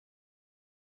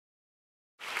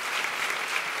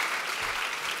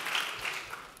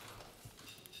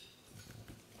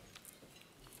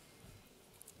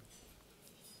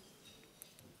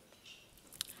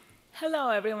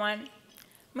Hello, everyone.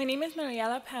 My name is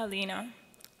Mariella Paulino.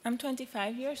 I'm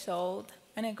 25 years old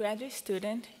and a graduate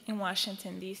student in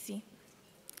Washington, D.C.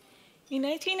 In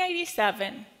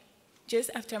 1987, just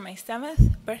after my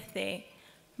 7th birthday,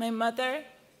 my mother,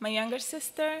 my younger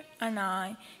sister, and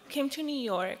I came to New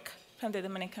York from the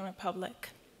Dominican Republic.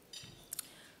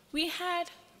 We had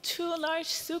 2 large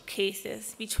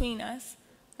suitcases between us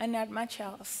and not much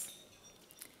else.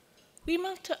 We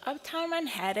moved to Uptown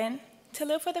Manhattan to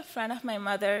live with a friend of my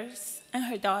mother's and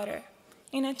her daughter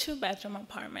in a 2-bedroom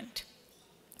apartment.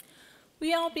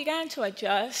 We all began to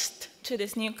adjust to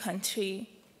this new country,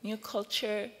 new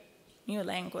culture, new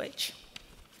language.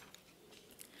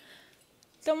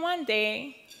 Then one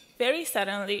day, very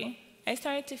suddenly, I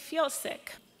started to feel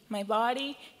sick. My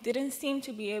body didn't seem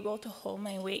to be able to hold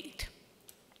my weight.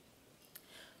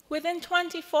 Within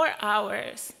 24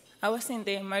 hours, I was in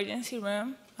the emergency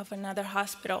room of another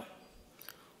hospital.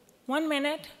 1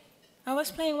 minute, I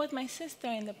was playing with my sister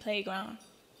in the playground.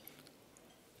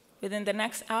 Within the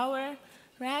next hour,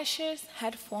 rashes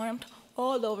had formed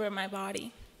all over my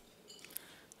body.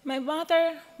 My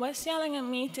mother was yelling at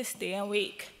me to stay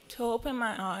awake, to open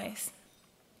my eyes.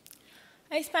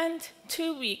 I spent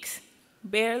 2 weeks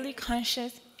barely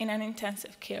conscious in an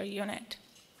intensive care unit.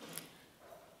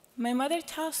 My mother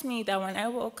tells me that when I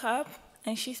woke up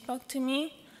and she spoke to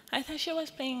me, I thought she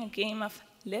was playing a game of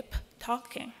lip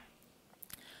talking.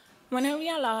 When I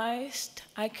realized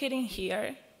I couldn't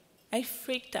hear, I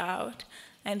freaked out,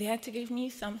 and they had to give me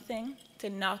something to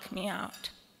knock me out.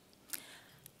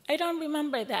 I don't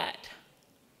remember that,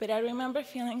 but I remember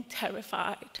feeling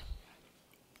terrified.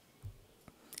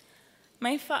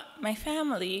 My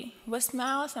family was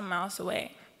miles and miles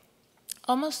away,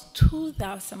 almost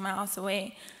 2,000 miles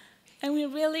away, and we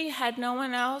really had no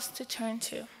one else to turn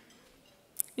to.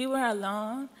 We were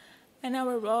alone, and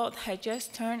our world had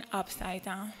just turned upside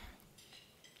down.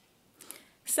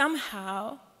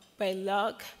 Somehow, by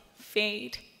luck,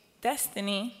 fate,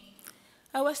 destiny,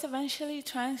 I was eventually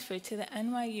transferred to the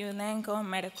NYU Langone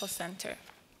Medical Center.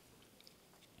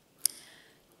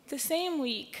 The same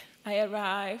week I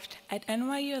arrived at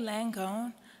NYU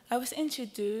Langone, I was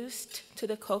introduced to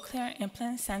the Cochlear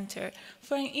Implant Center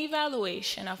for an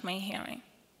evaluation of my hearing,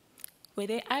 where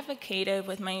they advocated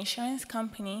with my insurance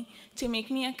company to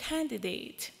make me a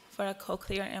candidate for a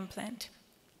cochlear implant.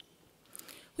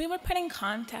 We were put in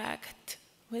contact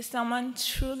with someone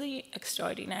truly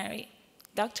extraordinary,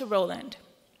 Dr. Rowland.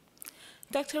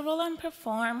 Dr. Rowland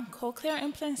performed cochlear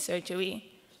implant surgery,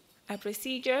 a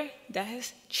procedure that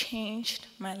has changed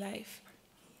my life.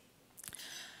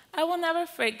 I will never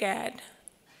forget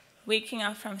waking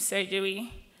up from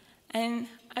surgery and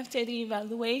after the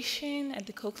evaluation at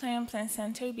the Cochlear Implant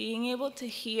Center, being able to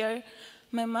hear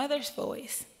my mother's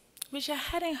voice, which I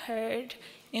hadn't heard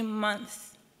in months.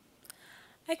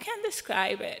 I can't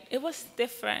describe it. It was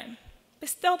different, but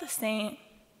still the same.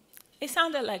 It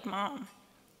sounded like Mom.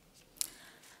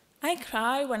 I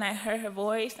cried when I heard her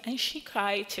voice, and she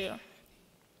cried too.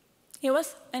 It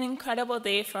was an incredible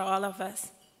day for all of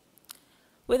us.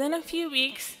 Within a few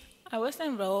weeks, I was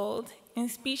enrolled in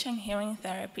speech and hearing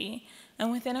therapy,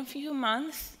 and within a few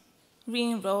months,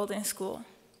 re-enrolled in school.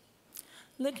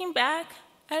 Looking back,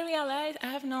 I realized I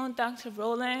have known Dr.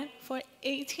 Rowland for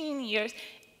 18 years.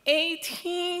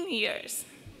 18 years.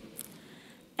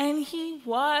 And he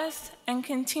was and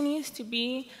continues to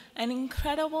be an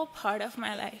incredible part of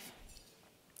my life.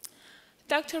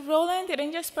 Dr. Rowland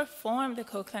didn't just perform the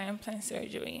cochlear implant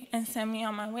surgery and send me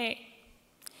on my way.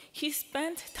 He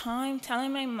spent time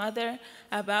telling my mother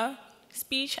about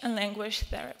speech and language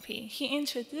therapy. He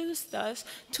introduced us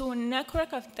to a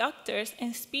network of doctors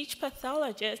and speech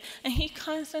pathologists, and he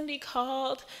constantly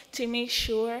called to make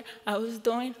sure I was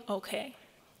doing okay.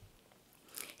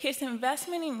 His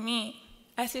investment in me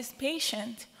as his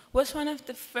patient was one of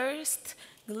the first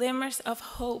glimmers of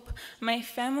hope my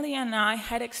family and I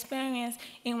had experienced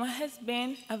in what has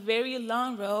been a very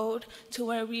long road to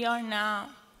where we are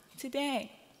now,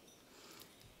 today.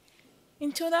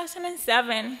 In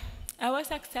 2007, I was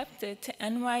accepted to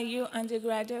NYU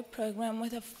undergraduate program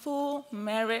with a full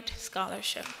merit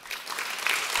scholarship.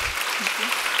 Thank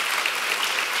you.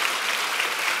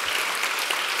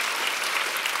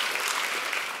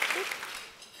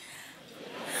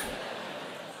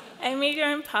 I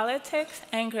majored in politics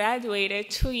and graduated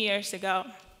 2 years ago.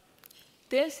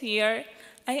 This year,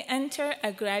 I entered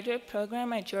a graduate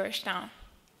program at Georgetown.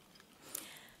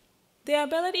 The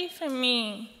ability for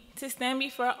me to stand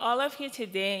before all of you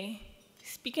today,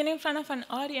 speaking in front of an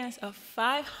audience of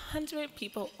 500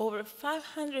 people, over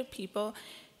 500 people,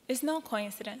 is no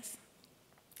coincidence.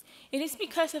 It is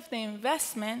because of the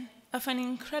investment of an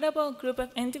incredible group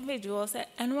of individuals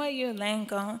at NYU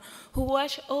Langone who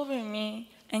watched over me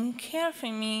and cared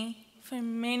for me for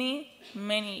many,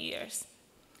 many years.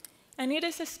 And it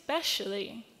is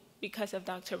especially because of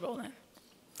Dr. Rowland.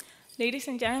 Ladies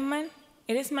and gentlemen,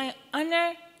 it is my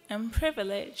honor and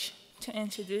privilege to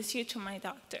introduce you to my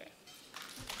doctor,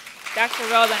 Dr.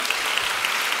 Rowland.